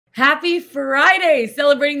Happy Friday,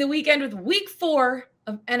 celebrating the weekend with week 4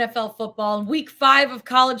 of NFL football and week 5 of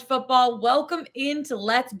college football. Welcome into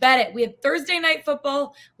Let's Bet It. We had Thursday night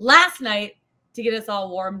football last night to get us all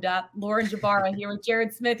warmed up. Lauren Jbara here with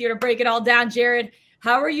Jared Smith here to break it all down. Jared,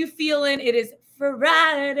 how are you feeling? It is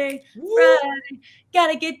Friday.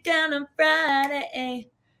 Gotta get down on Friday.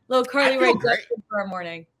 Little Carly Rae Jepsen for our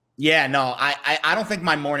morning. Yeah, no, I don't think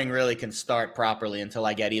my morning really can start properly until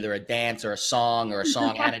I get either a dance or a song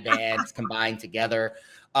and a dance combined together.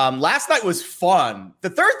 Last night was fun.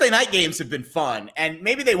 The Thursday night games have been fun, and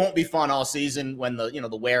maybe they won't be fun all season when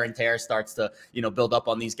the wear and tear starts to build up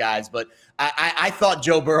on these guys. But I thought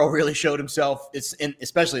Joe Burrow really showed himself,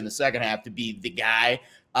 especially in the second half, to be the guy.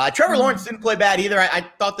 Trevor Lawrence didn't play bad either. I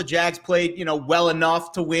thought the Jags played, well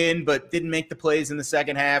enough to win, but didn't make the plays in the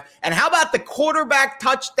second half. And how about the quarterback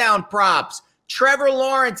touchdown props? Trevor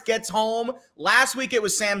Lawrence gets home. Last week it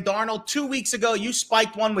was Sam Darnold. 2 weeks ago, you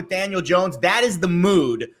spiked one with Daniel Jones. That is the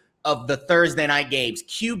mood of the Thursday night games.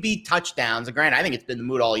 QB touchdowns. And granted, I think it's been the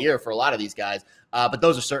mood all year for a lot of these guys. But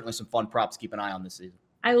those are certainly some fun props to keep an eye on this season.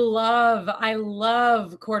 I love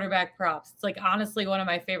quarterback props. It's honestly one of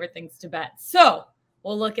my favorite things to bet. So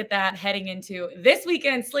we'll look at that heading into this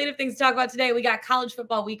weekend. Slate of things to talk about today. We got college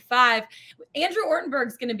football week 5. Andrew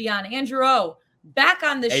Ortenberg's going to be on. Andrew O, back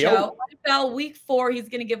on the show. NFL week 4. He's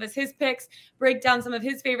going to give us his picks, break down some of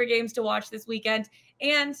his favorite games to watch this weekend.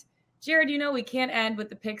 And Jared, we can't end with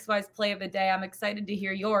the Pickswise play of the day. I'm excited to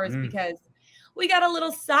hear yours because we got a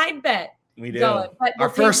little side bet. We do. Our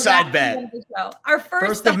first side bet. Our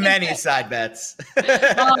first of many side bets.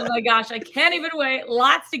 Oh my gosh, I can't even wait.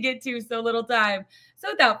 Lots to get to, so little time. So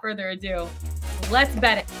without further ado, let's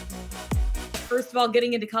bet it. First of all,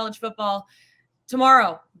 getting into college football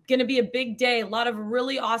tomorrow, going to be a big day. A lot of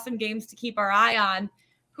really awesome games to keep our eye on.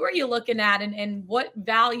 Who are you looking at and what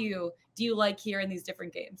value do you like here in these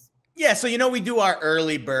different games? Yeah, so we do our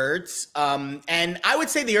early birds, and I would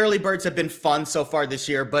say the early birds have been fun so far this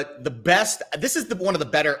year, but this is one of the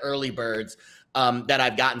better early birds that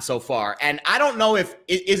I've gotten so far. And I don't know if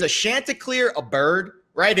is a Chanticleer a bird,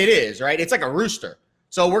 right? It is, right? It's like a rooster.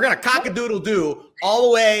 So we're gonna cock-a-doodle-doo all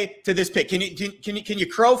the way to this pick. Can you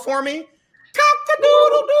crow for me?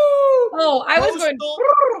 Cock-a-doodle-doo. Oh, I was going.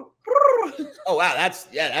 Oh, wow.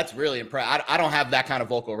 That's really impressive. I don't have that kind of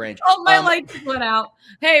vocal range. Oh, my lights went out.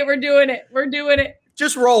 Hey, we're doing it.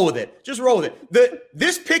 Just roll with it.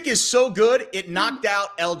 This pick is so good, it knocked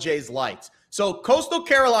out LJ's lights. So Coastal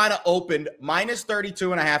Carolina opened minus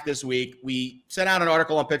 32.5 this week. We sent out an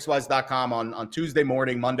article on Pickswise.com on Tuesday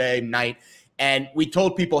morning, Monday night, and we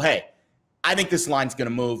told people, hey, I think this line's going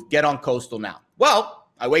to move. Get on Coastal now. Well,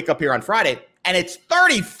 I wake up here on Friday, and it's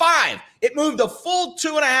 35. It moved a full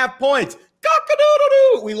 2.5 points.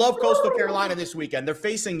 Cock-a-doodle-doo. We love Coastal Carolina this weekend. They're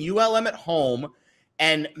facing ULM at home.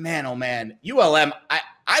 And man, oh man, ULM,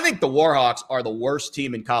 I think the Warhawks are the worst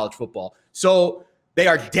team in college football. So they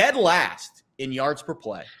are dead last in yards per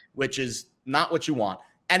play, which is not what you want.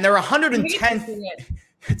 And they're 110th.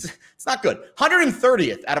 It's not good.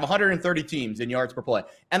 130th out of 130 teams in yards per play.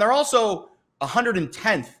 And they're also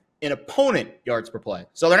 110th in opponent yards per play.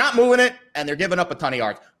 So they're not moving it, and they're giving up a ton of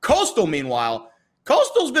yards. Coastal, meanwhile,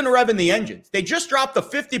 Coastal's been revving the engines. They just dropped the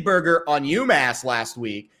 50-burger on UMass last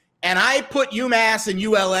week, and I put UMass and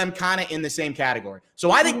ULM kind of in the same category.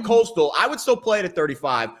 So I think Coastal, I would still play it at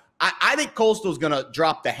 35. I think Coastal's going to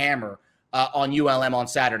drop the hammer on ULM on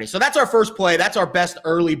Saturday. So that's our first play. That's our best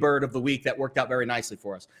early bird of the week that worked out very nicely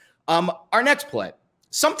for us. Our next play,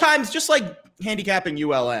 sometimes just like handicapping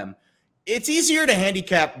ULM, it's easier to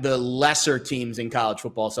handicap the lesser teams in college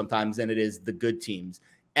football sometimes than it is the good teams.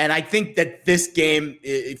 And I think that this game,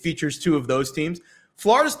 it features two of those teams,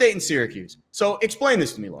 Florida State and Syracuse. So explain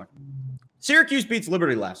this to me, Lauren. Syracuse beats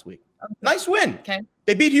Liberty last week. Okay. Nice win. Okay.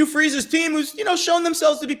 They beat Hugh Freeze's team, who's, shown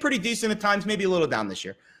themselves to be pretty decent at times, maybe a little down this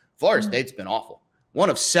year. Florida State's been awful.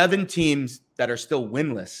 One of 7 teams that are still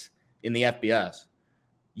winless in the FBS.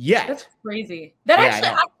 Yet. That's crazy.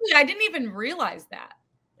 Actually, I didn't even realize that.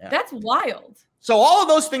 Yeah. That's wild. So all of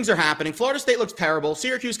those things are happening. Florida State looks terrible.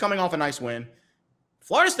 Syracuse coming off a nice win.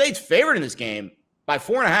 Florida State's favored in this game by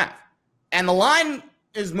 4.5. And the line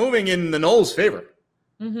is moving in the Noles' favor.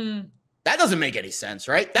 Mm-hmm. That doesn't make any sense,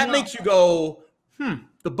 right? That makes you go,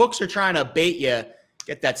 the books are trying to bait you,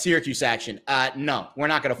 get that Syracuse action. No, we're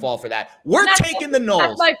not going to fall for that. We're taking the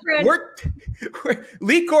Noles. My friend. We're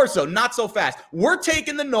Lee Corso, not so fast. We're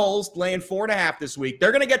taking the Noles, laying 4.5 this week.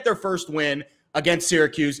 They're going to get their first win against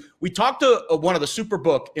Syracuse. We talked to one of the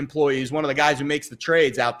Superbook employees, one of the guys who makes the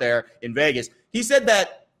trades out there in Vegas. He said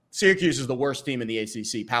that Syracuse is the worst team in the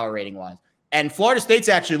ACC, power rating-wise. And Florida State's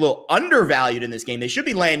actually a little undervalued in this game. They should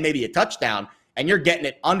be laying maybe a touchdown, and you're getting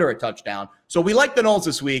it under a touchdown. So we like the Noles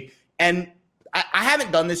this week. And I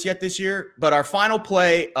haven't done this yet this year, but our final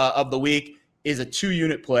play of the week is a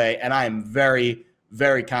 2-unit play, and I am very,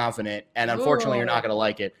 very confident. And unfortunately, you're not going to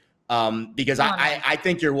like it because I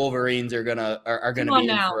think your Wolverines are gonna be in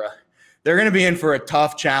for they're going to be in for a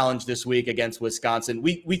tough challenge this week against Wisconsin.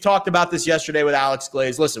 We talked about this yesterday with Alex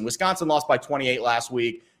Glaze. Listen, Wisconsin lost by 28 last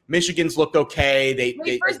week. Michigan's looked okay.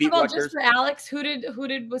 They first of all, Rutgers. Just for Alex, who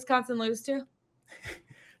did Wisconsin lose to?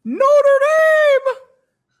 Notre Dame.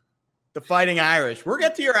 The Fighting Irish. We'll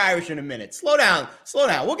get to your Irish in a minute. Slow down.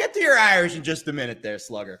 We'll get to your Irish in just a minute there,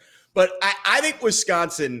 Slugger. But I think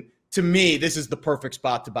Wisconsin, to me, this is the perfect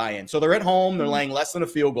spot to buy in. So they're at home. They're laying less than a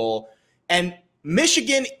field goal. And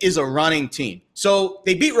Michigan is a running team. So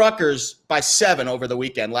they beat Rutgers by 7 over the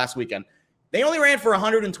weekend, last weekend. They only ran for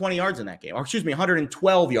 120 yards in that game. Or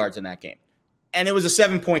 112 yards in that game. And it was a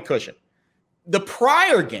 7-point cushion. The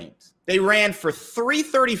prior games, they ran for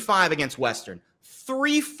 335 against Western,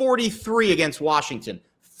 343 against Washington,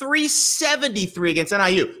 373 against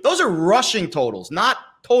NIU. Those are rushing totals, not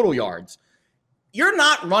total yards. You're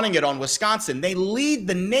not running it on Wisconsin. They lead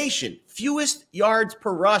the nation, fewest yards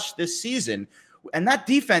per rush this season. And that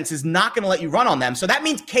defense is not going to let you run on them. So that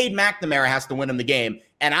means Cade McNamara has to win them the game.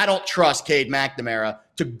 And I don't trust Cade McNamara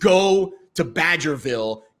to go to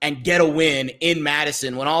Badgerville and get a win in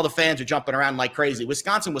Madison when all the fans are jumping around like crazy.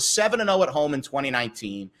 Wisconsin was 7-0 at home in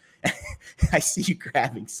 2019. I see you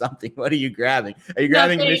grabbing something. What are you grabbing? Are you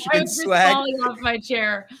grabbing Michigan swag? I'm falling off my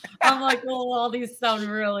chair. I'm like, oh, all these sound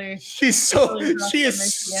really. She is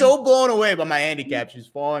so blown away by my handicap. She's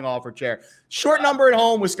falling off her chair. Short number at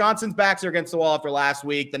home. Wisconsin's backs are against the wall after last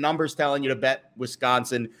week. The number's telling you to bet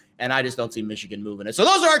Wisconsin, and I just don't see Michigan moving it. So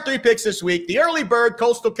those are our 3 picks this week. The early bird,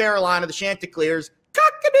 Coastal Carolina, the Chanticleers,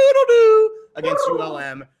 cock-a-doodle-doo against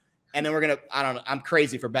ULM. And then we're going to, I don't know, I'm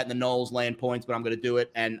crazy for betting the Noles laying points, but I'm going to do it.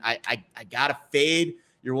 And I got to fade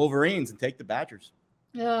your Wolverines and take the Badgers.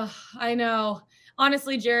 I know.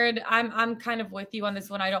 Honestly, Jared, I'm kind of with you on this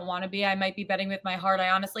one. I don't want to be. I might be betting with my heart.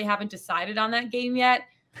 I honestly haven't decided on that game yet.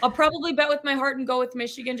 I'll probably bet with my heart and go with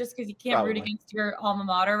Michigan just because you can't root against your alma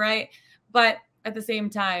mater, right? But at the same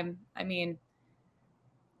time, I mean,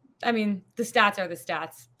 the stats are the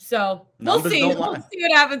stats. So we'll see. We'll see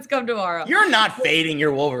what happens come tomorrow. You're not fading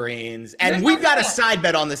your Wolverines. And we've got a side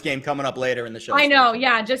bet on this game coming up later in the show. I know.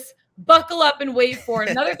 Yeah. Just buckle up and wait for it.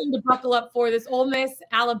 Another thing to buckle up for, this Ole Miss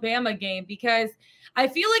Alabama game, because I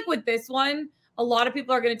feel like with this one, a lot of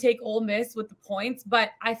people are going to take Ole Miss with the points,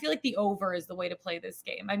 but I feel like the over is the way to play this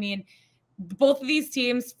game. I mean, both of these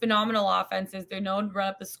teams, phenomenal offenses. They're known to run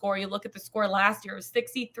up the score. You look at the score last year, it was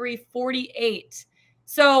 63-48.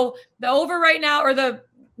 So the over right now, or the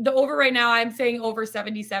over right now, I'm saying over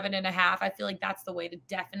 77.5. I feel like that's the way to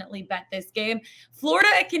definitely bet this game. Florida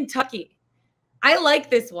at Kentucky. I like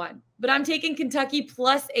this one, but I'm taking Kentucky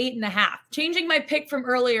plus 8.5. Changing my pick from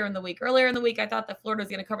earlier in the week. Earlier in the week, I thought that Florida was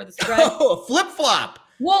going to cover the spread. Oh, flip-flop.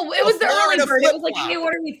 Well, it was the early bird. It was like, hey,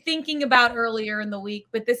 what are we thinking about earlier in the week?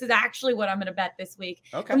 But this is actually what I'm going to bet this week.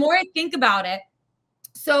 Okay. The more I think about it,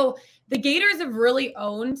 so the Gators have really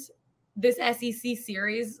owned this SEC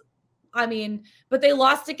series. I mean, but they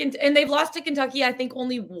lost to they've lost to Kentucky, I think,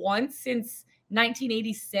 only once since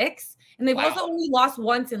 1986. And they've also only lost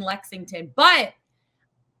once in Lexington. But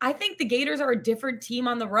I think the Gators are a different team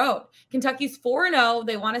on the road. Kentucky's 4-0.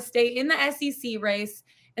 They want to stay in the SEC race.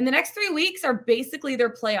 And the next 3 weeks are basically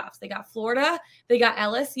their playoffs. They got Florida, they got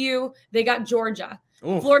LSU, they got Georgia.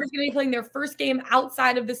 Oof. Florida's going to be playing their first game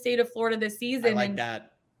outside of the state of Florida this season. I like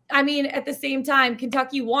that. I mean, at the same time,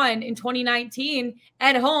 Kentucky won in 2019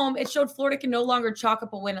 at home. It showed Florida can no longer chalk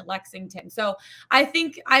up a win at Lexington. So I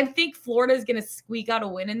think Florida is going to squeak out a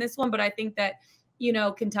win in this one, but I think that,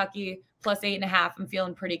 Kentucky plus 8.5, I'm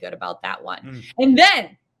feeling pretty good about that one. And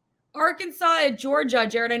then Arkansas at Georgia.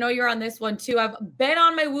 Jared, I know you're on this one too. I've been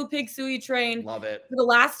on my Woo Pig Suey train. Love it. For the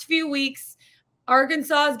last few weeks.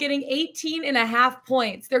 Arkansas is getting 18.5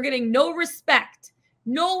 points. They're getting no respect.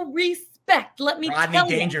 No respect. Let me tell you.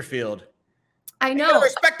 Rodney Dangerfield. I know. No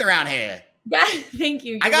respect around here. Yeah, thank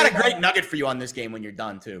you. I got a great nugget for you on this game when you're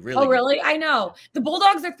done, too. Really. Oh, really? I know. The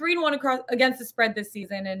Bulldogs are 3-1 against the spread this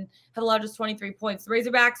season and have allowed just 23 points. The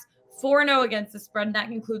Razorbacks, 4-0 against the spread, and that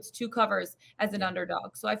includes 2 covers as an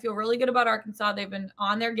underdog. So I feel really good about Arkansas. They've been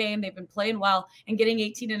on their game. They've been playing well, and getting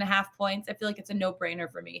 18.5 points, I feel like it's a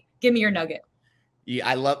no-brainer for me. Give me your nugget. Yeah,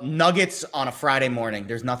 I love nuggets on a Friday morning.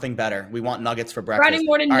 There's nothing better. We want nuggets for breakfast. Friday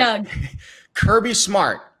morning nug. Kirby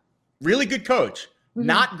Smart, really good coach.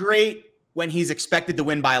 Not great when he's expected to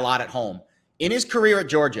win by a lot at home. In his career at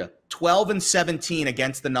Georgia, 12-17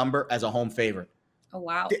 against the number as a home favorite. Oh,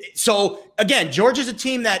 wow. So, again, Georgia's a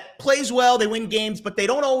team that plays well. They win games, but they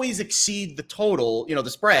don't always exceed the total, the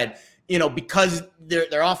spread, because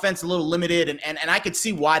their offense is a little limited. And I could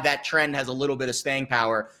see why that trend has a little bit of staying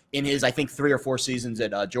power in his, I think, 3 or 4 seasons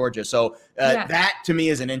at Georgia. So that, to me,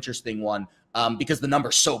 is an interesting one because the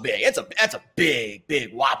number's so big. That's a big,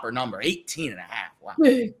 big whopper number, 18.5. Wow.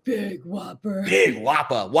 Big whopper. Big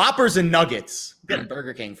whopper. Whoppers and nuggets. I'm getting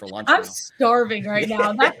Burger King for lunch. I'm starving right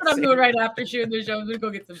now. That's what I'm doing right after shooting the show. I'm going to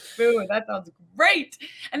go get some food. That sounds great.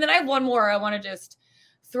 And then I have one more I want to just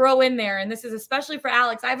throw in there. And this is especially for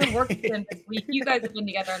Alex. I haven't worked with him this week. You guys have been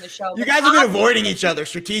together on the show. You guys have been avoiding each other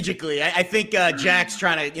strategically. I think Jack's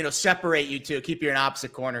trying to, separate you two, keep you in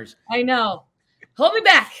opposite corners. I know. Hold me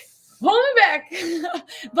back.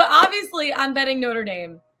 But obviously, I'm betting Notre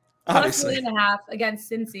Dame. Plus 1.5 against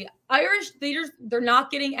Cincy. Irish, they're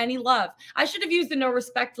not getting any love. I should have used the no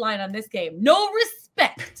respect line on this game. No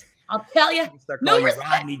respect. I'll tell you. No respect.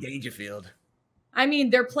 Rodney Dangerfield. I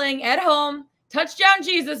mean, they're playing at home. Touchdown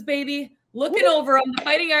Jesus, baby. Looking over them. The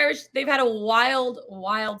Fighting Irish, they've had a wild,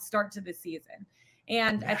 wild start to the season.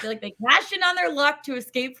 And I feel like they cashed in on their luck to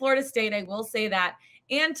escape Florida State. I will say that.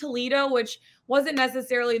 And Toledo, which wasn't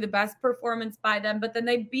necessarily the best performance by them, but then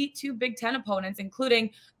they beat 2 Big Ten opponents, including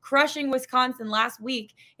crushing Wisconsin last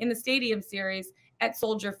week in the Stadium Series at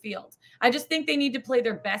Soldier Field. I just think they need to play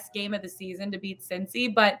their best game of the season to beat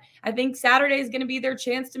Cincy, but I think Saturday is going to be their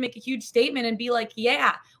chance to make a huge statement and be like,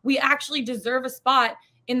 yeah, we actually deserve a spot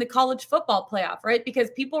in the college football playoff, right?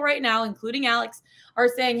 Because people right now, including Alex, are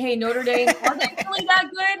saying, hey, Notre Dame, are they really that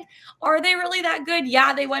good? Are they really that good?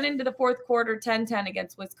 Yeah, they went into the fourth quarter 10-10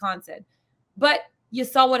 against Wisconsin. But you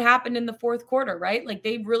saw what happened in the fourth quarter, right? Like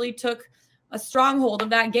they really took a stronghold of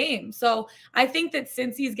that game. So I think that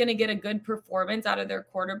Cincy's going to get a good performance out of their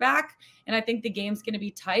quarterback, and I think the game's going to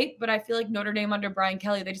be tight, but I feel like Notre Dame under Brian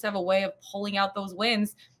Kelly, they just have a way of pulling out those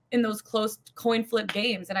wins in those close coin flip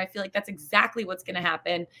games. And I feel like that's exactly what's going to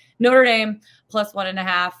happen. Notre Dame plus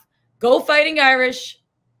 1.5. Go Fighting Irish.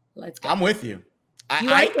 Let's go. I'm with you.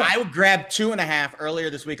 I would grab 2.5 earlier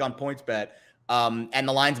this week on PointsBet. And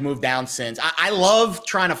the lines moved down since. I love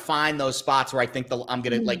trying to find those spots where I think the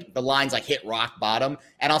lines like hit rock bottom.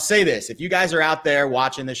 And I'll say this, if you guys are out there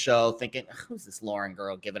watching the show thinking, who's this Lauren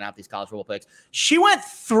girl giving out these college football picks? She went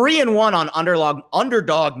 3-1 on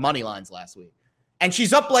underdog money lines last week. And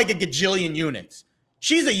she's up like a gajillion units.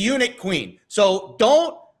 She's a unit queen. So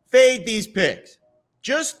don't fade these picks.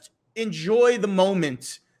 Just enjoy the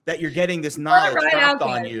moment that you're getting this knowledge dropped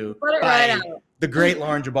on you by the great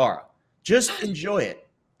Lauren Jbara. Just enjoy it.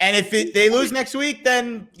 And if they lose next week,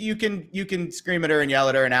 then you can scream at her and yell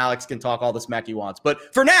at her, and Alex can talk all the smack he wants.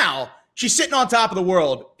 But for now, she's sitting on top of the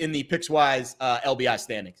world in the Pickswise LBI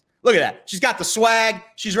standings. Look at that. She's got the swag.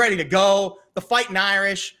 She's ready to go. The Fighting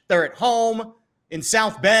Irish, they're at home in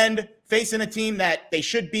South Bend, facing a team that they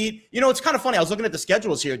should beat. It's kind of funny. I was looking at the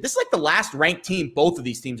schedules here. This is like the last ranked team both of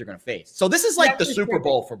these teams are going to face. So this is like the Super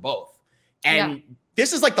Bowl for both. And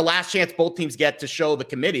this is like the last chance both teams get to show the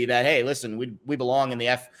committee that, hey, listen, we belong in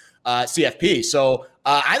the CFP. So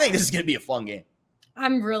I think this is going to be a fun game.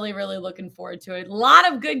 I'm really, really looking forward to it. A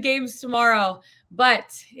lot of good games tomorrow, but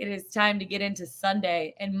it is time to get into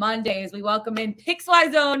Sunday and Monday as we welcome in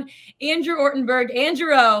Pickswise own Andrew Ortenberg.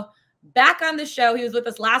 Andrew O, back on the show. He was with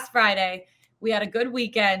us last Friday. We had a good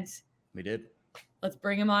weekend. We did. Let's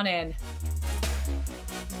bring him on in.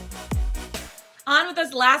 On with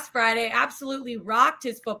us last Friday, absolutely rocked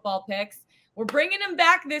his football picks. We're bringing him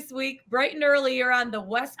back this week, bright and early. You're on the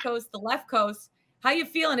West Coast, the left coast. How you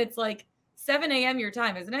feeling? It's like 7 a.m. your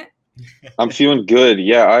time, isn't it? I'm feeling good.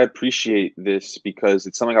 Yeah, I appreciate this because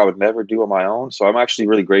it's something I would never do on my own. So I'm actually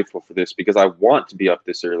really grateful for this because I want to be up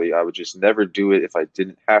this early. I would just never do it if I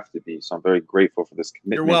didn't have to be. So I'm very grateful for this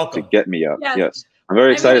commitment to get me up. Yes. I'm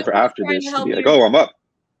very excited for after this to be like, oh, I'm up.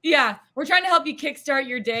 Yeah, we're trying to help you kickstart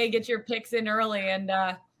your day, get your picks in early, and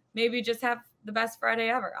maybe just have the best Friday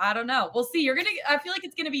ever. I don't know. We'll see. I feel like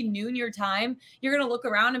it's gonna be noon your time. You're gonna look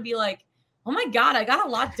around and be like, oh my God, I got a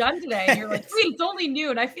lot done today. And you're like, wait, it's only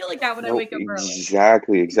noon. I feel like that when I wake up early.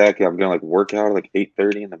 Exactly. I'm gonna work out at like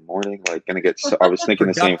 8:30 in the morning. Like gonna get. I was thinking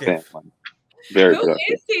the same thing. Like, very Who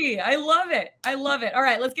productive. is he? I love it. All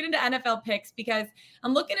right, let's get into NFL picks because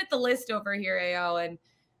I'm looking at the list over here, AO, and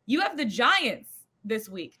you have the Giants this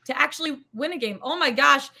week to actually win a game. Oh my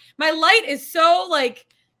gosh, my light is so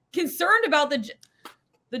concerned about the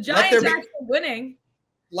Giants actually winning.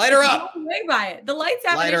 Light her up. By it. The lights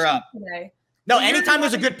have light her up today. No, anytime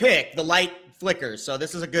there's a good pick, the light flickers. So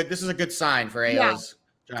this is a good sign for AO's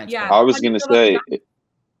Giants. Yeah. I was gonna say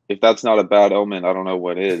if that's not a bad omen, I don't know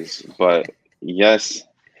what is. But yes,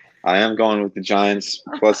 I am going with the Giants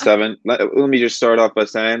 +7. Let me just start off by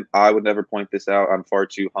saying I would never point this out. I'm far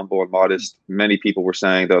too humble and modest. Many people were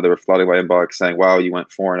saying, though, they were flooding my inbox saying, wow, you went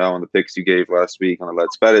 4-0 on the picks you gave last week on the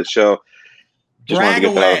Let's Bet It show. Just wanted to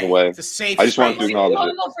get that out of the way. It's a safe I just wanted to acknowledge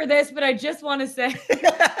it. I'm for this, but I just want to say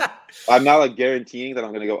I'm not like guaranteeing that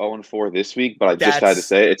I'm going to go 0-4 this week, but I just had to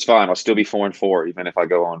say it's fine. I'll still be 4-4 even if I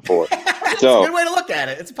go 0-4. It's a good way to look at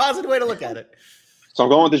it. It's a positive way to look at it. So I'm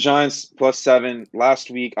going with the Giants +7. Last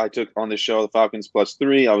week, I took on this show the Falcons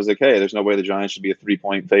 +3. I was like, hey, there's no way the Giants should be a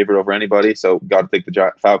 3-point favorite over anybody. So got to take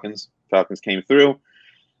the Falcons. Falcons came through.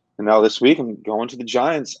 And now this week, I'm going to the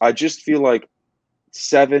Giants. I just feel like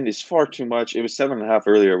 7 is far too much. It was 7.5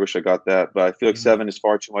 earlier. I wish I got that. But I feel like 7 is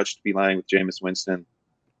far too much to be laying with Jameis Winston.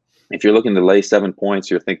 If you're looking to lay 7 points,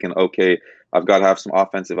 you're thinking, okay, I've got to have some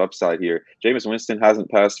offensive upside here. Jameis Winston hasn't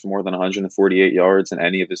passed for more than 148 yards in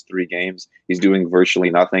any of his 3 games. He's doing virtually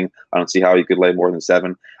nothing. I don't see how he could lay more than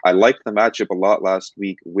 7. I liked the matchup a lot last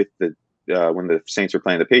week with the when the Saints were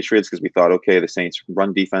playing the Patriots because we thought, okay, the Saints'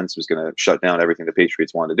 run defense was going to shut down everything the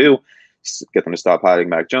Patriots wanted to do, get them to stop hiding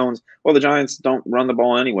Mac Jones. Well, the Giants don't run the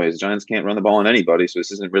ball anyways. The Giants can't run the ball on anybody, so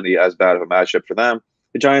this isn't really as bad of a matchup for them.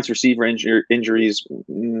 The Giants' receiver injuries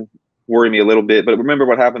worry me a little bit, but remember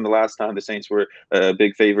what happened the last time the Saints were a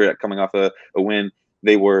big favorite coming off a win.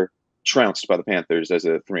 They were trounced by the Panthers as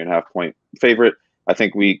a 3.5-point favorite. I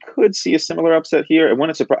think we could see a similar upset here. And when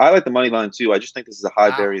it's I like the money line too. I just think this is a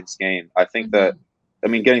high variance game. I think that, I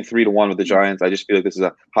mean, getting 3-1 with the Giants, I just feel like this is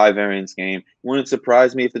a high variance game. Wouldn't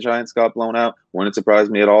surprise me if the Giants got blown out. Wouldn't surprise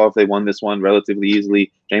me at all if they won this one relatively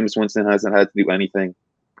easily. Jameis Winston hasn't had to do anything.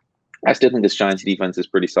 I still think this Giants defense is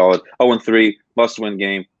pretty solid. 0-3, must-win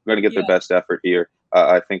game. We're going to get their best effort here.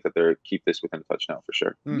 I think that they're keep this within a touchdown for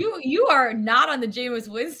sure. You are not on the Jameis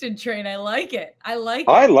Winston train. I like it. I like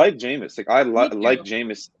Jameis. Like I like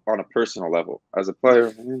Jameis on a personal level. As a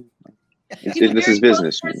player, this is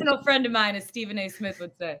business. Personal friend of mine, as Stephen A. Smith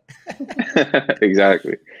would say.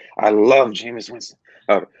 Exactly. I love Jameis Winston.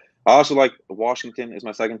 I also like Washington is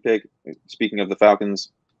my second pick. Speaking of the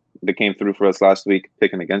Falcons, they came through for us last week,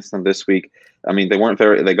 picking against them this week. I mean, they weren't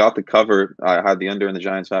very – they got the cover. I had the under in the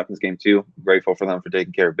Giants-Falcons game too. Grateful for them for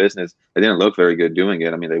taking care of business. They didn't look very good doing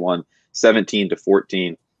it. I mean, they won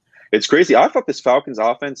 17-14. It's crazy. I thought this Falcons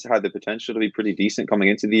offense had the potential to be pretty decent coming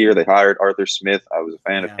into the year. They hired Arthur Smith. I was a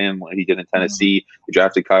fan of him when he did in Tennessee. They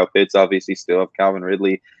drafted Kyle Pitts, obviously, still have Calvin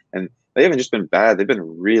Ridley. And they haven't just been bad. They've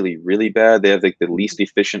been really, really bad. They have like the least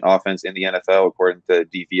efficient offense in the NFL, according to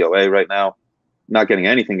DVOA right now. Not getting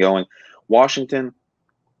anything going. Washington,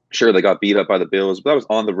 sure, they got beat up by the Bills, but that was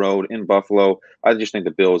on the road in Buffalo. I just think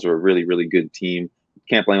the Bills are a really, really good team.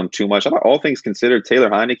 Can't blame them too much. I thought all things considered, Taylor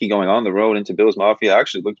Heineke going on the road into Bills Mafia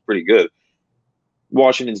actually looked pretty good.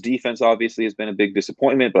 Washington's defense obviously has been a big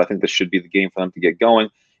disappointment, but I think this should be the game for them to get going.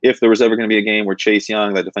 If there was ever going to be a game where Chase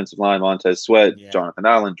Young, that defensive line, Montez Sweat, Jonathan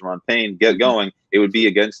Allen, Jerron Payne get going, it would be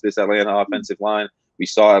against this Atlanta offensive line. We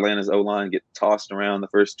saw Atlanta's O-line get tossed around the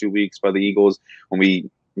first 2 weeks by the Eagles when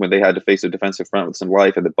they had to face a defensive front with some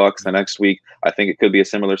life and the Bucs the next week. I think it could be a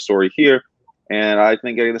similar story here. And I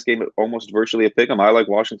think getting this game almost virtually a pick 'em. I like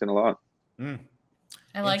Washington a lot.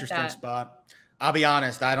 I like Interesting that spot. I'll be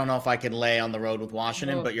honest. I don't know if I could lay on the road with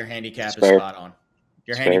Washington, but your handicap is spot on.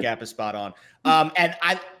 Your handicap is spot on. And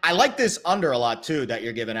I like this under a lot too that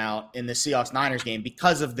you're giving out in the Seahawks-Niners game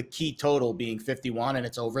because of the key total being 51 and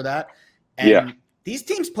it's over that. And these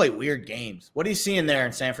teams play weird games. What are you seeing there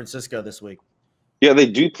in San Francisco this week? Yeah, they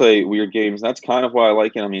do play weird games. That's kind of why I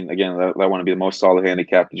like it. I mean, again, I want to be the most solid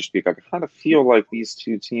handicap to just be. I kind of feel like these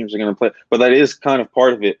two teams are going to play, but that is kind of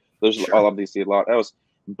part of it. There's obviously a lot else,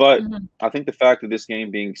 but I think the fact of this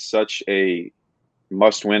game being such a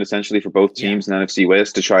must-win essentially for both teams in the NFC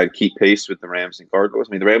West to try to keep pace with the Rams and Cardinals.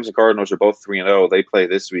 I mean, the Rams and Cardinals are both 3-0. They play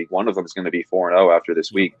this week. One of them is going to be 4-0 after this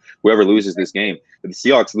week. Whoever loses this game, if the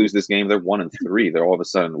Seahawks lose this game, they're 1-3. They're all of a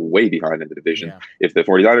sudden way behind in the division. If the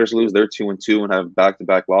 49ers lose, they're 2-2 and have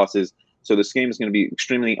back-to-back losses. So this game is going to be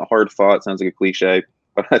extremely hard fought. Sounds like a cliche,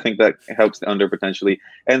 but I think that helps the under potentially.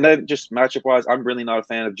 And then just matchup-wise, I'm really not a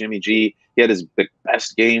fan of Jimmy G. He had his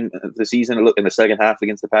best game of the season in the second half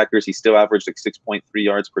against the Packers. He still averaged like 6.3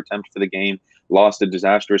 yards per attempt for the game, lost a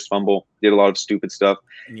disastrous fumble, did a lot of stupid stuff.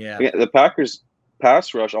 The Packers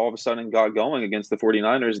pass rush all of a sudden got going against the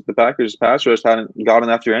 49ers. The Packers pass rush hadn't gotten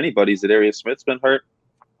after anybody. Zadarius Smith's been hurt.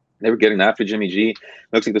 They were getting after Jimmy G.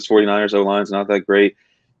 Looks like this 49ers O-line's not that great.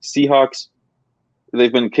 Seahawks,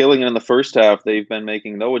 they've been killing it in the first half. They've been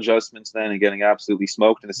making no adjustments then and getting absolutely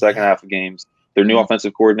smoked in the second half of games. Their new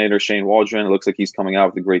offensive coordinator, Shane Waldron, it looks like he's coming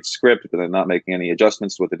out with a great script, but they're not making any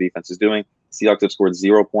adjustments to what the defense is doing. Seahawks have scored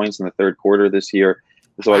 0 points in the third quarter this year.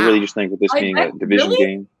 So I really just think with this being a division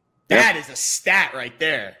game. That is a stat right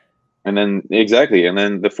there. And then exactly, and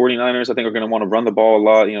then the 49ers, I think, are going to want to run the ball a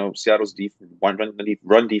lot. You know, Seattle's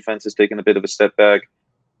run defense is taking a bit of a step back.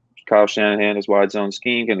 Kyle Shanahan, his wide zone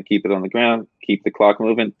scheme, going to keep it on the ground, keep the clock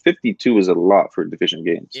moving. 52 is a lot for a division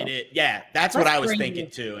game. So. Yeah, that's what I was thinking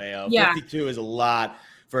too, AO. Yeah. 52 is a lot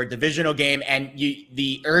for a divisional game, and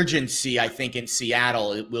the urgency, I think, in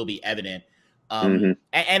Seattle, it will be evident. And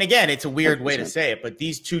again, it's a weird way to say it, but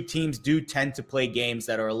these two teams do tend to play games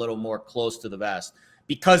that are a little more close to the vest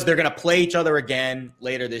because they're going to play each other again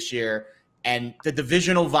later this year. And the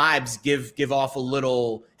divisional vibes give off a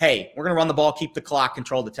little, hey, we're going to run the ball, keep the clock,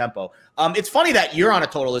 control the tempo. It's funny that you're on a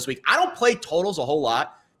total this week. I don't play totals a whole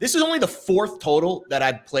lot. This is only the 4th total that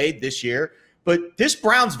I've played this year. But this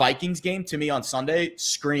Browns-Vikings game to me on Sunday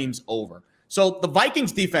screams over. So the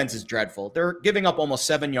Vikings defense is dreadful. They're giving up almost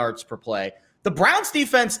 7 yards per play. The Browns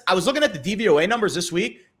defense, I was looking at the DVOA numbers this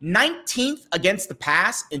week, 19th against the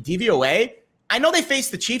pass in DVOA. I know they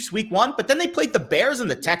faced the Chiefs week 1, but then they played the Bears and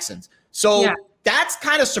the Texans. So that's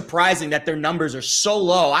kind of surprising that their numbers are so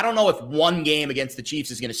low. I don't know if one game against the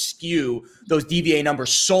Chiefs is going to skew those DVA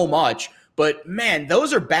numbers so much. But, man,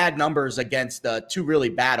 those are bad numbers against two really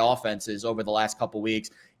bad offenses over the last couple weeks.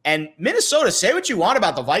 And Minnesota, say what you want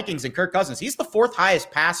about the Vikings and Kirk Cousins. He's the 4th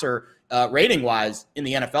highest passer rating-wise in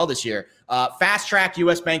the NFL this year. Fast track,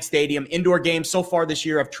 US Bank Stadium, indoor games so far this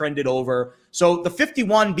year have trended over. So the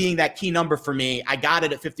 51 being that key number for me, I got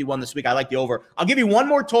it at 51 this week. I like the over. I'll give you one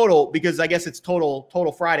more total because I guess it's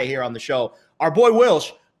total Friday here on the show. Our boy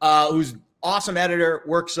Wilsh, who's awesome editor,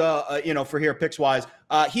 works for here at Pickswise.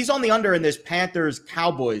 He's on the under in this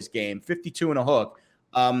Panthers-Cowboys game, 52 and a hook.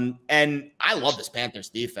 And I love this Panthers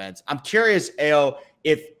defense. I'm curious, AO,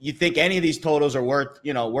 if you think any of these totals are worth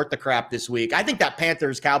the crap this week. I think that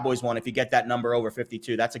Panthers-Cowboys one, if you get that number over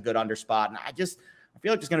 52, that's a good under spot. And I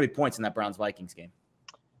feel like there's going to be points in that Browns-Vikings game.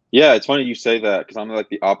 Yeah, it's funny you say that because I'm like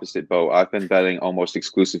the opposite boat. I've been betting almost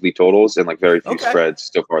exclusively totals and like very few spreads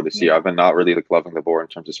so far this year. I've been not really like loving the board in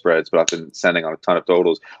terms of spreads, but I've been sending on a ton of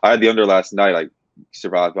totals. I had the under last night. I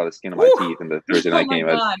survived by the skin of my teeth in the Thursday night game.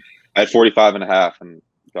 I had 45.5 and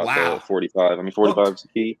got the 45. I mean, 45 is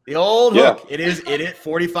key. The old hook. It is.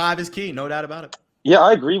 45 is key. No doubt about it. Yeah,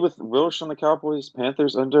 I agree with Wilsh on the Cowboys.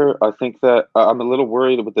 Panthers under. I think that I'm a little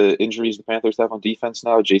worried with the injuries the Panthers have on defense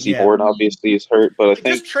now. J.C. Horn obviously is hurt, but I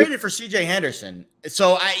think just traded for C.J. Henderson.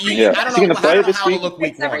 So I don't know how to look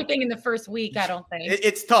week 1. Everything in the first week, I don't think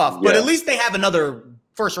it's tough, but at least they have another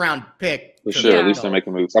first-round pick. For sure, at least they're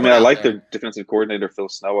making moves. I mean, I like their defensive coordinator Phil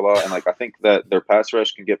Snow a lot, and like I think that their pass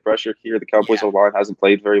rush can get pressure here. The Cowboys O-line hasn't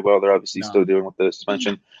played very well. They're obviously still dealing with the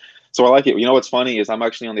suspension. So I like it. You know what's funny is I'm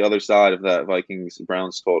actually on the other side of that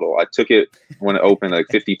Vikings-Browns total. I took it when it opened like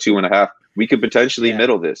 52.5. We could potentially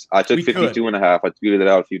middle this. I took 52.5. I tweeted it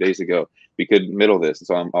out a few days ago. We could middle this.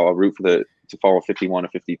 So I'll root for to follow 51 or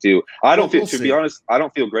 52. I don't feel, to be honest, I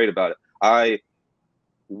don't feel great about it. I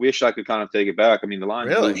wish I could kind of take it back. I mean, the line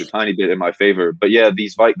moved a tiny bit in my favor. But yeah, the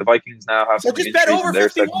Vikings now have some just bet over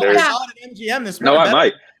 51. MGM this morning. No, I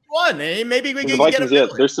might. Maybe we can the Vikings,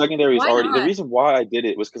 their secondary is already. The reason why I did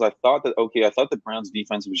it was because I thought that the Browns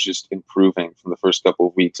defense was just improving from the first couple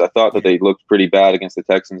of weeks. I thought that they looked pretty bad against the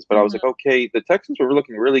Texans, but I was like, okay, the Texans were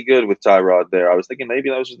looking really good with Tyrod there. I was thinking maybe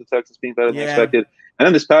that was just the Texans being better than expected. And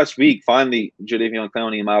then this past week, finally, Jadeveon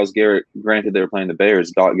Clowney and Myles Garrett, granted they were playing the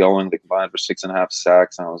Bears, got going. They combined for 6.5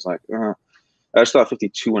 sacks, and I was like, I just thought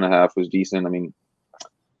 52.5 was decent. I mean.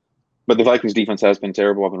 But the Vikings defense has been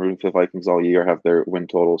terrible. I've been rooting for the Vikings all year, have their win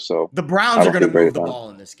total. So the Browns are going to move the ball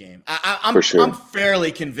in this game. I'm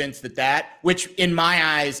fairly convinced that, which in my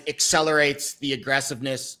eyes accelerates the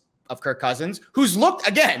aggressiveness of Kirk Cousins, who's looked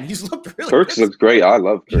he's looked really good. Kirk looks great. I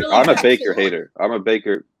love Kirk. I'm a Baker hater. I'm a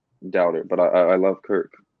Baker doubter, but I love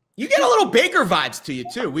Kirk. You get a little Baker vibes to you,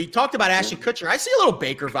 too. We talked about Ashton Kutcher. I see a little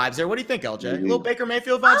Baker vibes there. What do you think, LJ? A little Baker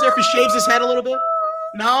Mayfield vibes there if he shaves his head a little bit?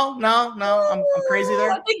 No. I'm crazy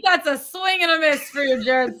there. I think that's a swing and a miss for you,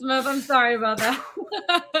 Jared Smith. I'm sorry about that.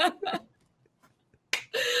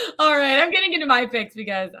 All right. I'm getting into my picks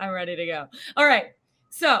because I'm ready to go. All right.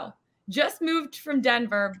 So just moved from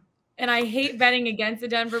Denver, and I hate betting against the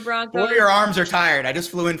Denver Broncos. Boy, your arms are tired. I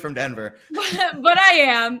just flew in from Denver. But I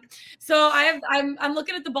am. So I'm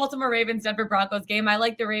looking at the Baltimore Ravens Denver Broncos game. I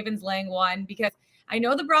like the Ravens laying 1 because I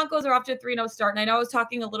know the Broncos are off to a 3-0 start, and I know I was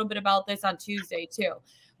talking a little bit about this on Tuesday too.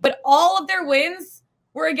 But all of their wins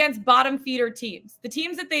were against bottom feeder teams. The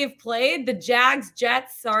teams that they have played, the Jags,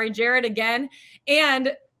 Jets, sorry, Jared again,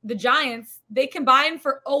 and the Giants, they combined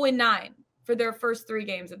for 0-9 for their first 3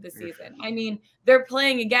 games of the season. I mean, they're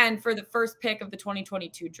playing again for the first pick of the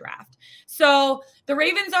 2022 draft. So the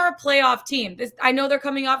Ravens are a playoff team. I know they're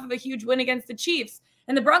coming off of a huge win against the Chiefs.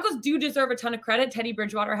 And the Broncos do deserve a ton of credit. Teddy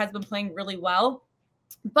Bridgewater has been playing really well.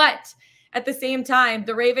 But at the same time,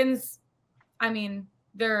 the Ravens, I mean,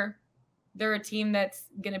 they're a team that's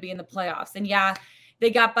going to be in the playoffs. And yeah, they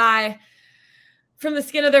got by from the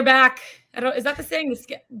skin of their back. Is that the saying?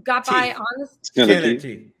 Got teeth. By on the skin of their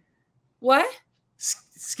teeth. What?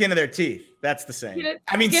 Skin of their teeth. That's the saying.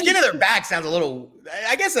 Skin of their back sounds a little.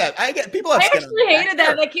 I get people have. I actually hated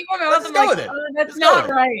that. I keep on mouth. I'm like, that's not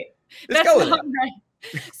right. That's not right.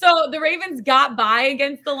 So the Ravens got by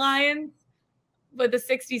against the Lions with a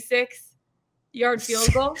 66-yard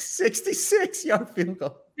field goal. 66-yard field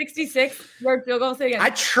goal. 66-yard field goal. Say again. I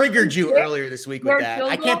triggered you earlier this week with that.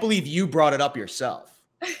 I can't believe you brought it up yourself.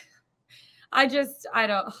 That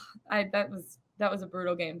was a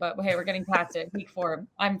brutal game, but hey, we're getting past it. Week 4.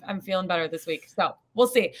 I'm feeling better this week. So we'll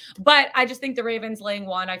see. But I just think the Ravens laying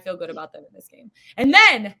 1, I feel good about them in this game. And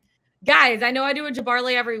then, guys, I know I do a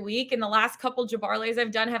Jbarlay every week, and the last couple Jbarlays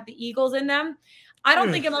I've done have the Eagles in them. I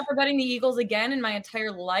don't think I'm ever betting the Eagles again in my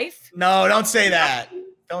entire life. No, don't say that.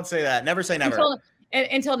 Don't say that. Never say never.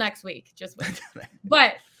 Until next week. Just wait.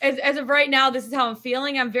 But as of right now, this is how I'm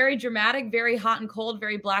feeling. I'm very dramatic, very hot and cold,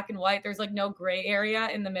 very black and white. There's like no gray area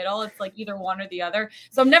in the middle. It's like either one or the otother.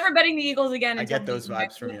 So I'm never betting the Eagles again. I get those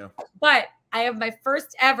vibes from you. But I have my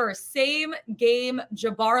first ever same game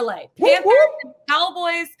Jbarlay. Panthers and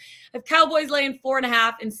Cowboys. I have Cowboys laying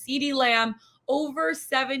 4.5 and CeeDee Lamb over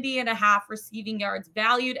 70.5 receiving yards,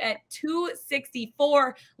 valued at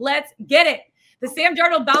 $264. Let's get it. The Sam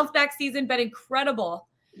Darnold bounce back season been incredible,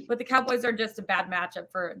 but the Cowboys are just a bad matchup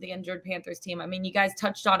for the injured Panthers team. I mean, you guys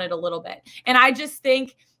touched on it a little bit. And I just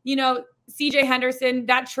think, CJ Henderson,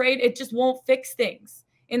 that trade, it just won't fix things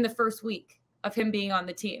in the first week of him being on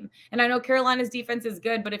the team. And I know Carolina's defense is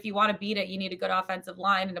good, but if you want to beat it, you need a good offensive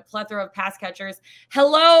line and a plethora of pass catchers.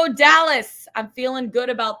 Hello, Dallas. I'm feeling good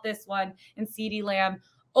about this one. And CeeDee Lamb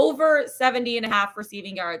over 70.5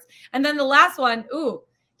 receiving yards. And then the last one, do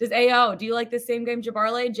you like this same game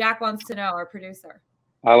Jbarlay? Jack wants to know, our producer.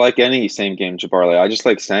 I like any same game Jbarlay. I just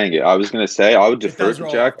like saying it. I was going to say I would defer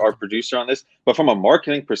to Jack, our producer, on this. But from a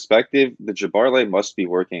marketing perspective, the Jbarlay must be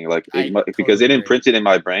working. Because it imprinted in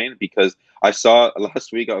my brain. Because I saw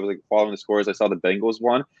last week, I was following the scores. I saw the Bengals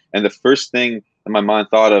won, and the first thing in my mind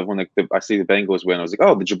thought of when I see the Bengals win, I was like,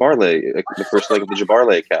 oh, the Jbarlay, the first leg of the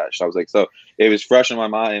Jbarlay cash. I was like, so it was fresh in my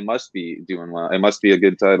mind. It must be doing well. It must be a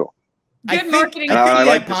good title. Good marketing. I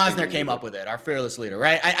think Posner came up with it, our fearless leader,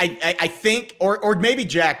 right? I think, or maybe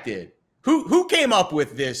Jack did. Who came up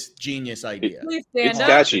with this genius idea? It's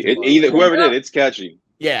catchy. Whoever did, it's catchy.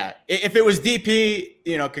 Yeah. If it was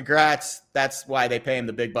DP, congrats. That's why they pay him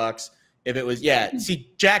the big bucks. If it was,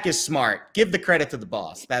 see, Jack is smart. Give the credit to the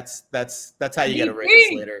boss. That's how you get a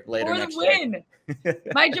raise later next week.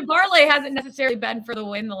 My Jbarlay hasn't necessarily been for the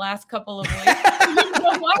win the last couple of weeks. You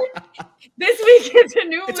know what? This week is a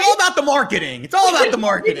new week. It's all about the marketing. It's all about the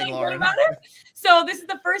marketing, Lauren. So this is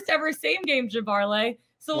the first ever same game Jbarlay.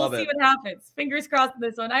 So we'll see what happens. Fingers crossed on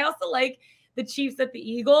this one. I also like the Chiefs at the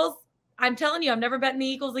Eagles. I'm telling you, I'm never betting the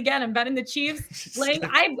Eagles again. I'm betting the Chiefs.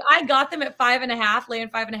 I got them at 5.5, laying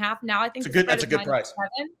 5.5. Now I think that's a good price.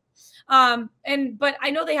 7. But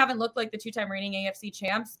I know they haven't looked like the 2-time reigning AFC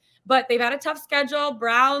champs, but they've had a tough schedule.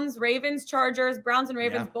 Browns, Ravens, Chargers, Browns and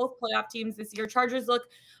Ravens, both playoff teams this year. Chargers look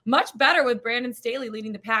much better with Brandon Staley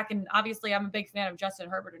leading the pack. And obviously I'm a big fan of Justin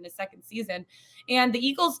Herbert in his second season. And the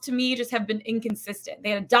Eagles, to me, just have been inconsistent. They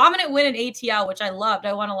had a dominant win in ATL, which I loved.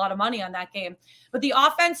 I won a lot of money on that game. But the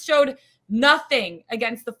offense showed nothing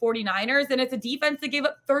against the 49ers. And it's a defense that gave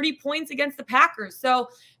up 30 points against the Packers. So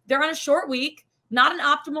they're on a short week. Not an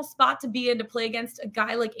optimal spot to be in to play against a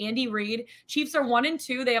guy like Andy Reid. Chiefs are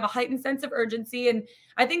 1-2. They have a heightened sense of urgency. And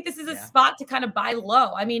I think this is a spot to kind of buy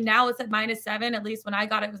low. I mean, now it's at -7. At least when I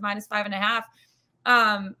got it, it was -5.5.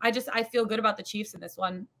 I feel good about the Chiefs in this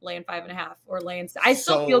one, laying 5.5 or laying. I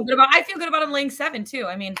feel good about them laying 7 too.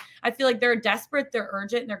 I mean, I feel like they're desperate, they're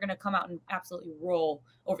urgent, and they're going to come out and absolutely roll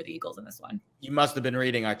over the Eagles in this one. You must have been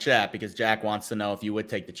reading our chat because Jack wants to know if you would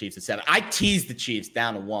take the Chiefs at 7. I teased the Chiefs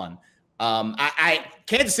down to 1.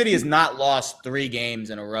 Kansas City has not lost 3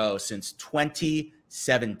 games in a row since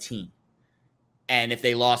 2017. And if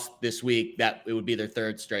they lost this week, that it would be their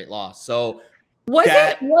 3rd straight loss. So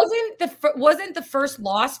wasn't the first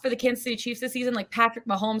loss for the Kansas City Chiefs this season like Patrick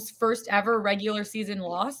Mahomes' first ever regular season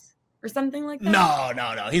loss or something like that?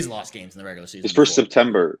 No. He's lost games in the regular season. It's for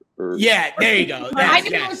September. Yeah, there you go.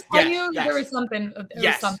 There was something.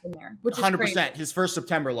 There was something there, which is 100%. Crazy. His first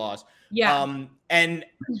September loss. Yeah.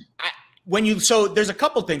 So there's a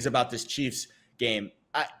couple things about this Chiefs game.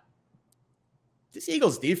 This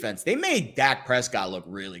Eagles defense, they made Dak Prescott look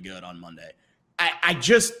really good on Monday.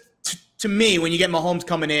 to me, when you get Mahomes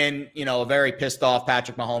coming in, a very pissed off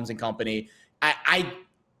Patrick Mahomes and company,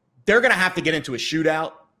 they're going to have to get into a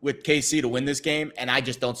shootout with KC to win this game, and I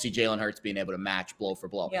just don't see Jalen Hurts being able to match blow for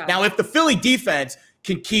blow. Yeah. Now, if the Philly defense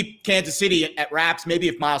can keep Kansas City at wraps, maybe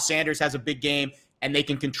if Miles Sanders has a big game and they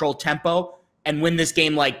can control tempo and win this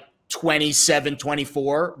game like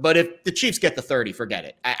 27-24, but if the Chiefs get the 30, forget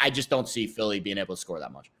it. I just don't see Philly being able to score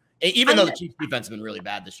that much. Even though the Chiefs defense has been really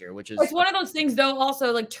bad this year, which is... It's one of those things, though,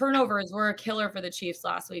 also, like, turnovers were a killer for the Chiefs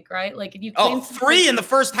last week, right? Like, if you... three in the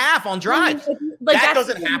first half on drives. That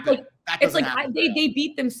doesn't happen. They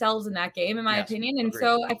beat themselves in that game, in my opinion. And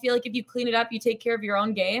so I feel like if you clean it up, you take care of your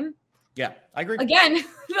own game. Yeah, I agree. Again, this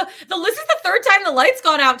is the third time the light's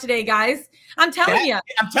gone out today, guys. I'm telling you.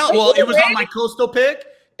 Well, it was on my Coastal pick.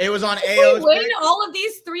 It was on AO's pick. All of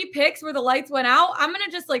these 3 picks where the lights went out, I'm going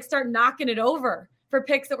to just, like, start knocking it over for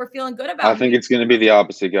picks that we're feeling good about. I think it's going to be the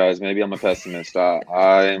opposite, guys. Maybe I'm a pessimist.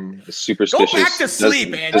 I'm superstitious. Go back to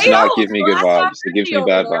sleep, man. Does not give me good vibes. It gives me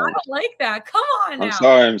bad vibes. I don't like that. Come on now.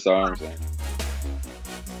 I'm sorry.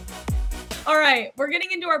 All right. We're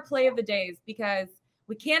getting into our play of the days because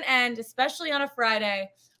we can't end, especially on a Friday,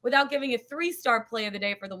 without giving a 3-star play of the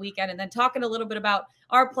day for the weekend and then talking a little bit about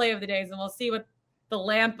our play of the days, and we'll see what the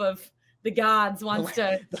lamp of the gods wants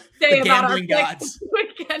to say about our gods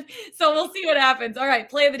weekend. So we'll see what happens. All right,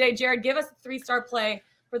 play of the day, Jared. Give us a 3-star play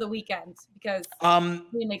for the weekend because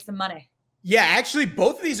we make some money. Yeah, actually,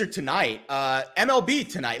 both of these are tonight. MLB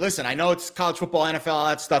tonight. Listen, I know it's college football, NFL, all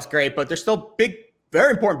that stuff's great, but there's still big,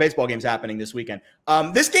 very important baseball games happening this weekend.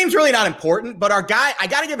 This game's really not important, but our guy, I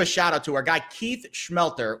got to give a shout out to our guy Keith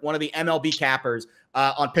Schmelter, one of the MLB cappers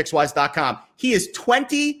on Pickswise.com. He is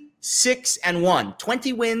 26-1,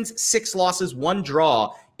 20 wins, 6 losses, 1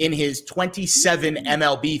 draw in his 27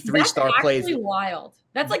 MLB 3-star plays. That's actually wild.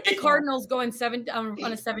 That's like the Cardinals going on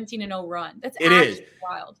a 17-0 run. It is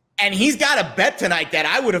wild. And he's got a bet tonight that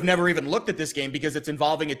I would have never even looked at this game because it's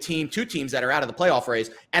involving two teams that are out of the playoff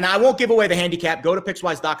race. And I won't give away the handicap. Go to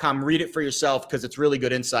Pickswise.com, read it for yourself because it's really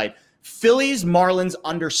good insight. Phillies, Marlins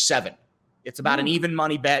under 7. It's about an even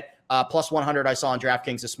money bet. Plus 100 I saw on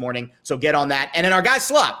DraftKings this morning. So get on that. And then our guy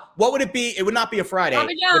Slop. What would it be? It would not be a Friday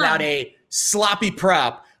without a sloppy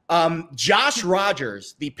prop. Josh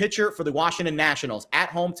Rogers, the pitcher for the Washington Nationals, at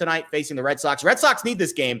home tonight facing the Red Sox. Red Sox need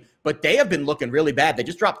this game, but they have been looking really bad. They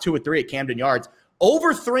just dropped 2 or 3 at Camden Yards.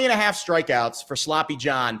 Over 3.5 strikeouts for Sloppy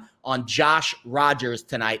John on Josh Rogers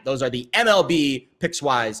tonight. Those are the MLB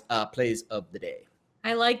Pickswise plays of the day.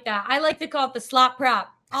 I like that. I like to call it the slop prop.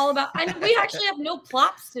 All about. And we actually have no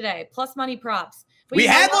props today, plus money props. We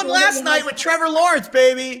had one last night with Trevor Lawrence,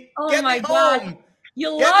 baby. Oh my God.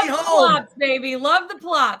 You love the plops, baby. Love the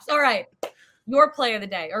plops. All right. Your play of the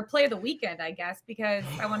day or play of the weekend, I guess, because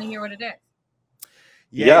I want to hear what it is.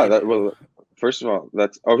 Well, first of all,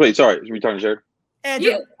 that's – oh, wait, sorry. Are we talking to Jared?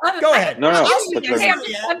 Andrew, go ahead. No. I'm just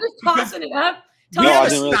tossing it up. We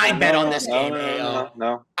have a side bet on this game.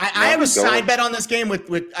 No. I have a side bet on this game with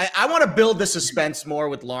I want to build the suspense more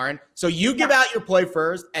with Lauren. So you give out your play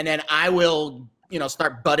first, and then I will,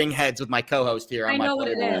 start butting heads with my co-host here. I know what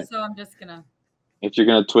it is, so I'm just gonna. If you're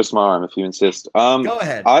gonna twist my arm, if you insist. Go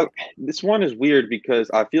ahead. This one is weird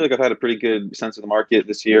because I feel like I've had a pretty good sense of the market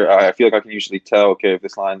this year. I feel like I can usually tell, okay, if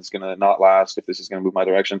this line is gonna not last, if this is gonna move my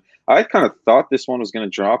direction. I kind of thought this one was gonna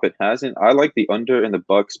drop. It hasn't. I like the under in the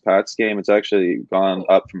Bucks-Pats game. It's actually gone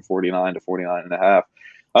up from 49 to 49.5.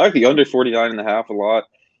 I like the under 49.5 a lot.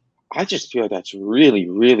 I just feel like that's really,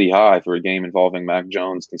 really high for a game involving Mac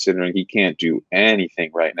Jones, considering he can't do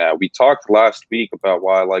anything right now. We talked last week about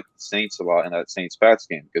why I like the Saints a lot in that Saints-Pats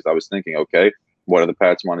game, because I was thinking, okay, what do the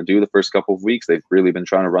Pats want to do the first couple of weeks? They've really been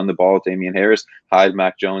trying to run the ball with Damian Harris, hide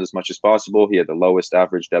Mac Jones as much as possible. He had the lowest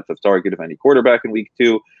average depth of target of any quarterback in week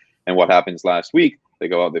 2. And what happens last week? They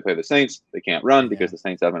go out, they play the Saints. They can't run because the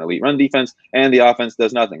Saints have an elite run defense, and the offense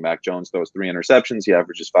does nothing. Mac Jones throws 3 interceptions. He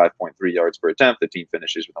averages 5.3 yards per attempt. The team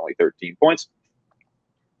finishes with only 13 points.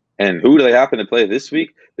 And who do they happen to play this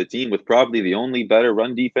week? The team with probably the only better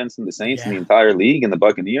run defense than the Saints in the entire league, and the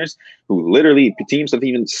Buccaneers, who literally teams have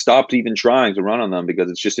even stopped even trying to run on them because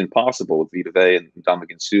it's just impossible with Vita Vea and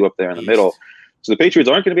Dominican Sue up there in the middle. So the Patriots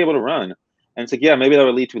aren't going to be able to run. And it's like, yeah, maybe that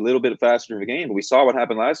would lead to a little bit faster of a game. But we saw what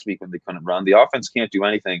happened last week when they couldn't run. The offense can't do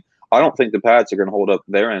anything. I don't think the Pats are going to hold up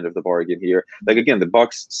their end of the bargain here. Like, again, the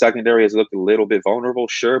Bucs secondary has looked a little bit vulnerable,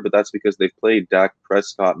 sure, but that's because they've played Dak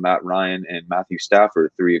Prescott, Matt Ryan, and Matthew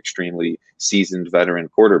Stafford, 3 extremely seasoned veteran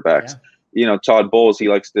quarterbacks. Yeah. Todd Bowles, he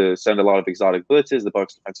likes to send a lot of exotic blitzes, the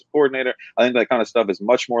Bucs defensive coordinator. I think that kind of stuff is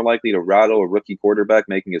much more likely to rattle a rookie quarterback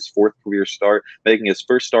making his 4th career start, making his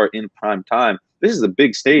first start in prime time. this is a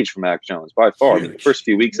big stage for Mac Jones by far. I mean, the first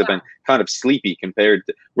few weeks have been kind of sleepy compared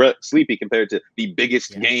to the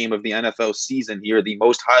biggest game of the NFL season here, the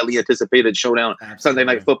most highly anticipated showdown, Sunday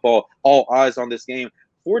Night Football. All eyes on this game.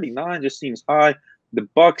 49 just seems high. The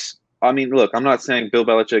Bucs. I mean, look, I'm not saying Bill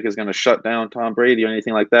Belichick is going to shut down Tom Brady or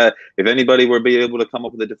anything like that. If anybody were be able to come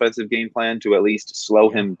up with a defensive game plan to at least slow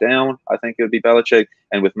him down, I think it would be Belichick.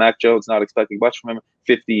 And with Mac Jones not expecting much from him,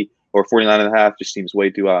 50 or 49.5 just seems way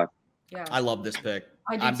too high. Yeah. I love this pick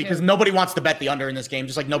because nobody wants to bet the under in this game,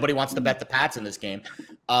 just like nobody wants to bet the Pats in this game.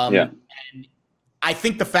 And I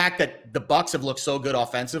think the fact that the Bucs have looked so good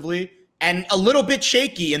offensively and a little bit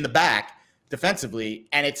shaky in the back defensively,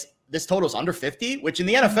 and this total is under 50, which in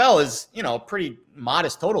the NFL is, a pretty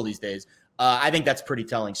modest total these days. I think that's pretty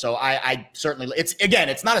telling. So I certainly,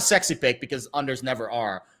 it's not a sexy pick because unders never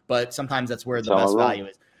are, but sometimes that's where the best value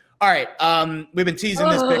is. All right. We've been teasing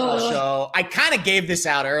this pick all show. I kind of gave this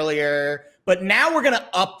out earlier, but now we're going to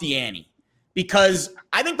up the ante because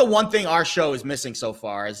I think the one thing our show is missing so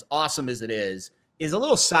far, as awesome as it is a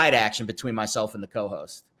little side action between myself and the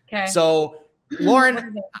co-host. Okay. So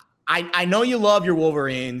Lauren, I know you love your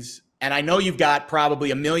Wolverines, and I know you've got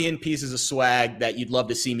probably a million pieces of swag that you'd love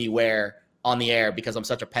to see me wear on the air because I'm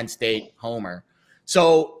such a Penn State homer.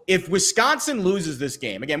 So if Wisconsin loses this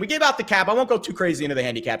game, again, we gave out the cap. I won't go too crazy into the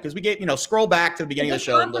handicap because we gave, scroll back to the beginning of the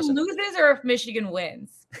show. If Wisconsin loses or if Michigan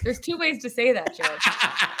wins? There's two ways to say that, Joe.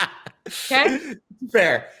 Okay?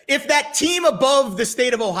 Fair. If that team above the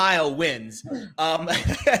state of Ohio wins,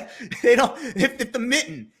 they don't.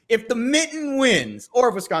 If the mitten wins, or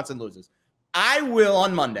if Wisconsin loses, I will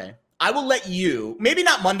on Monday. I will let you, maybe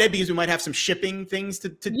not Monday because we might have some shipping things to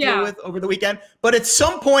deal with over the weekend, but at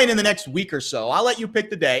some point in the next week or so, I'll let you pick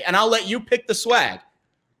the day and I'll let you pick the swag.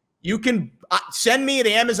 You can send me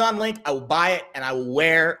the Amazon link. I will buy it and I will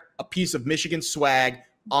wear a piece of Michigan swag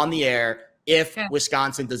on the air if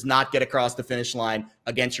Wisconsin does not get across the finish line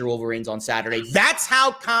against your Wolverines on Saturday. That's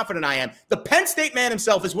how confident I am. The Penn State man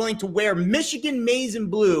himself is willing to wear Michigan maize and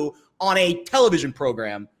blue on a television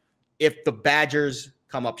program if the Badgers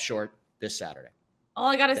come up short this Saturday. All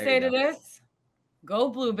I got to say to this, go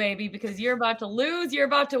blue, baby, because you're about to lose. You're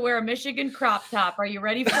about to wear a Michigan crop top. Are you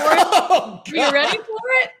ready for it? Are you ready for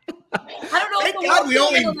it? I don't know. Thank God we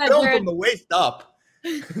only film from the waist up.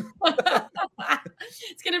 It's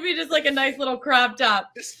going to be just like a nice little crop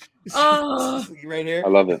top. Oh, right here. I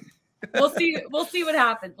love it. We'll see what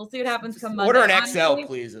happens. We'll see what happens come Monday. Order an XL,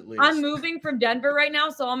 please, at least. I'm moving from Denver right now,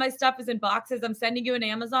 so all my stuff is in boxes. I'm sending you an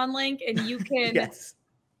Amazon link, and you can. Yes.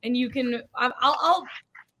 And you can. I'm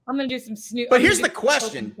gonna do some snoop. But here's the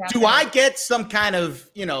question: do I get some kind of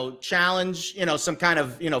challenge? Some kind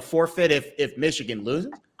of forfeit if Michigan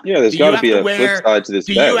loses? Yeah, there's got to be a flip side to this.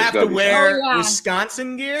 Do you have to wear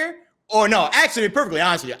Wisconsin gear? Or no? Actually, to be perfectly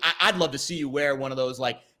honest with you, I'd love to see you wear one of those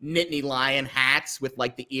like Nittany Lion hats with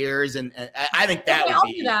like the ears, and I think that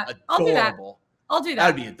would be adorable. I'll do that. That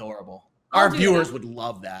would be adorable. Our viewers would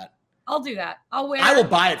love that. I'll do that. I will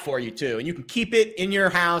buy it for you too, and you can keep it in your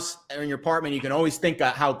house or in your apartment. You can always think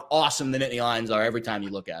how awesome the Nittany Lions are every time you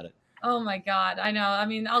look at it. Oh my God, I know. I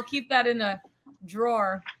mean, I'll keep that in a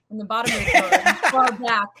drawer in the bottom of the drawer, far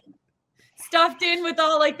back, stuffed in with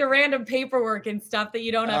all like the random paperwork and stuff that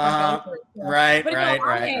you don't ever go through. So. Right.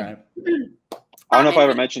 I don't know if I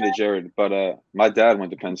ever mentioned it, Jared, but my dad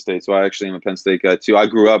went to Penn State, so I actually am a Penn State guy too. I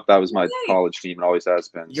grew up; that was my college team, and always has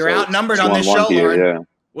been. You're outnumbered on this show, Lauren. Yeah.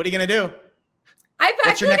 What are you gonna do?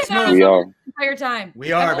 What's your next move? We are. Entire time.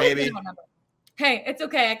 We are, baby. Hey, it's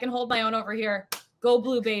okay. I can hold my own over here. Go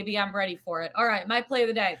blue, baby. I'm ready for it. All right, my play of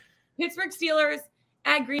the day: Pittsburgh Steelers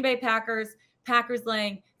at Green Bay Packers. Packers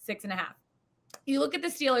laying 6.5. You look at the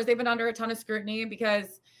Steelers; they've been under a ton of scrutiny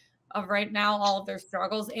because of right now all of their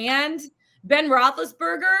struggles, and Ben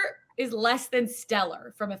Roethlisberger is less than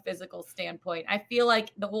stellar from a physical standpoint. I feel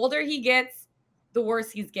like the older he gets, the worse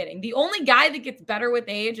he's getting. The only guy that gets better with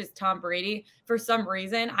age is Tom Brady for some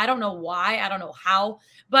reason. I don't know why. I don't know how.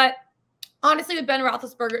 But honestly, with Ben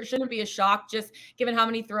Roethlisberger, it shouldn't be a shock just given how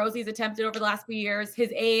many throws he's attempted over the last few years,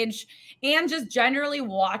 his age, and just generally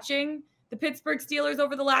watching the Pittsburgh Steelers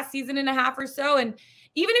over the last season and a half or so. And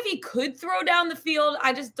even if he could throw down the field,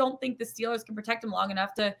 I just don't think the Steelers can protect him long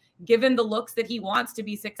enough to give him the looks that he wants to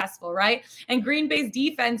be successful, right? And Green Bay's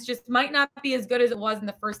defense just might not be as good as it was in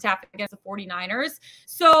the first half against the 49ers.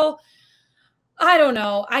 So I don't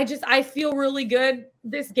know. I feel really good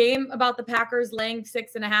this game about the Packers laying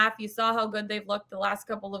 6.5. You saw how good they've looked the last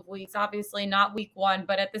couple of weeks. Obviously not week one,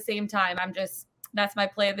 but at the same time, that's my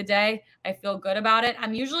play of the day. I feel good about it.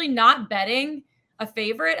 I'm usually not betting a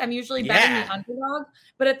favorite. I'm usually betting the underdog,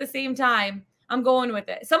 but at the same time, I'm going with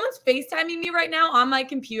it. Someone's FaceTiming me right now on my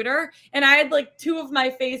computer, and I had like 2 of my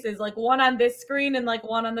faces, like one on this screen and like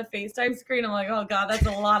one on the FaceTime screen. I'm like, oh God, that's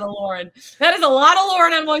a lot of Lauren. That is a lot of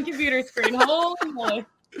Lauren on one computer screen. Holy moly.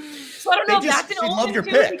 So I don't know if that's an love your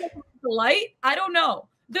pick. The light. I don't know.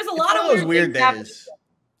 There's a lot of those weird days. Happening.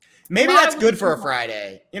 Maybe that's good for a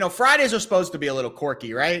Friday. You know, Fridays are supposed to be a little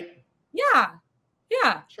quirky, right? Yeah.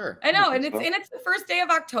 Yeah. Sure. I know. And it's the first day of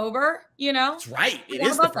October, you know? That's right. It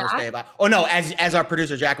is the first day of October. Oh, no. As our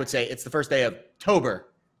producer Jack would say, it's the first day of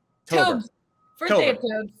Tober. Tobes. First day of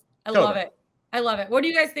Tobes. I love it. I love it. What do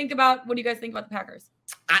you guys think about the Packers?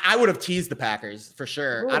 I would have teased the Packers for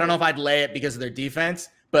sure. Ooh. I don't know if I'd lay it because of their defense,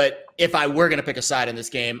 but if I were going to pick a side in this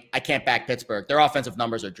game, I can't back Pittsburgh. Their offensive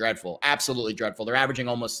numbers are dreadful. Absolutely dreadful. They're averaging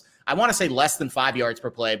almost, I want to say less than 5 yards per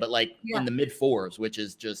play, but like in the mid 4s, which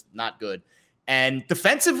is just not good. And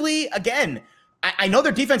defensively, again, I know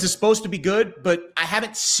their defense is supposed to be good, but I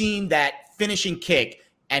haven't seen that finishing kick.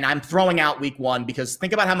 And I'm throwing out week 1 because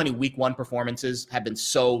think about how many week 1 performances have been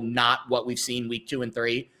so not what we've seen week 2 and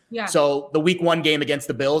 3. Yeah. So the week 1 game against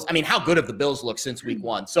the Bills, I mean, how good have the Bills looked since week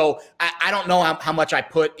 1? So I don't know how much I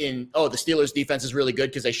put in, the Steelers defense is really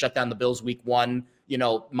good because they shut down the Bills week 1,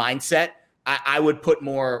 mindset. I would put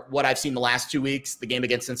more what I've seen the last 2 weeks. The game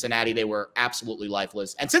against Cincinnati, they were absolutely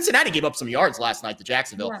lifeless. And Cincinnati gave up some yards last night to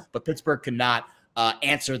Jacksonville, but Pittsburgh could not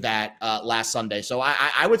answer that last Sunday. So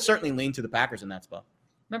I would certainly lean to the Packers in that spot.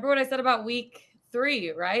 Remember what I said about week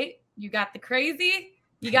 3, right? You got the crazy,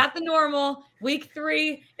 you got the normal. Week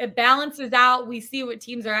 3, it balances out. We see what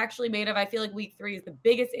teams are actually made of. I feel like week 3 is the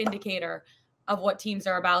biggest indicator of what teams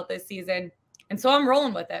are about this season. And so I'm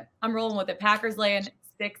rolling with it. Packers laying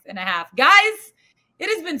 6.5. Guys,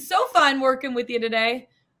 it has been so fun working with you today.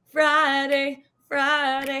 Friday,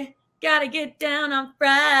 gotta get down on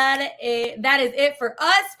Friday. That is it for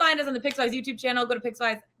us. Find us on the Pickswise YouTube channel. Go to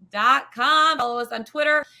pickswise.com. Follow us on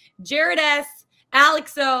Twitter. Jared S.,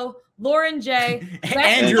 Alex O., Lauren J.,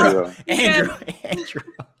 Andrew.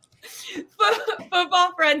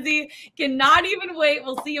 Football Frenzy. Cannot even wait.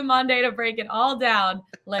 We'll see you Monday to break it all down.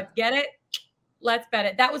 Let's get it. Let's bet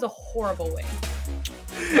it. That was a horrible win.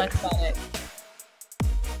 Let's bet it.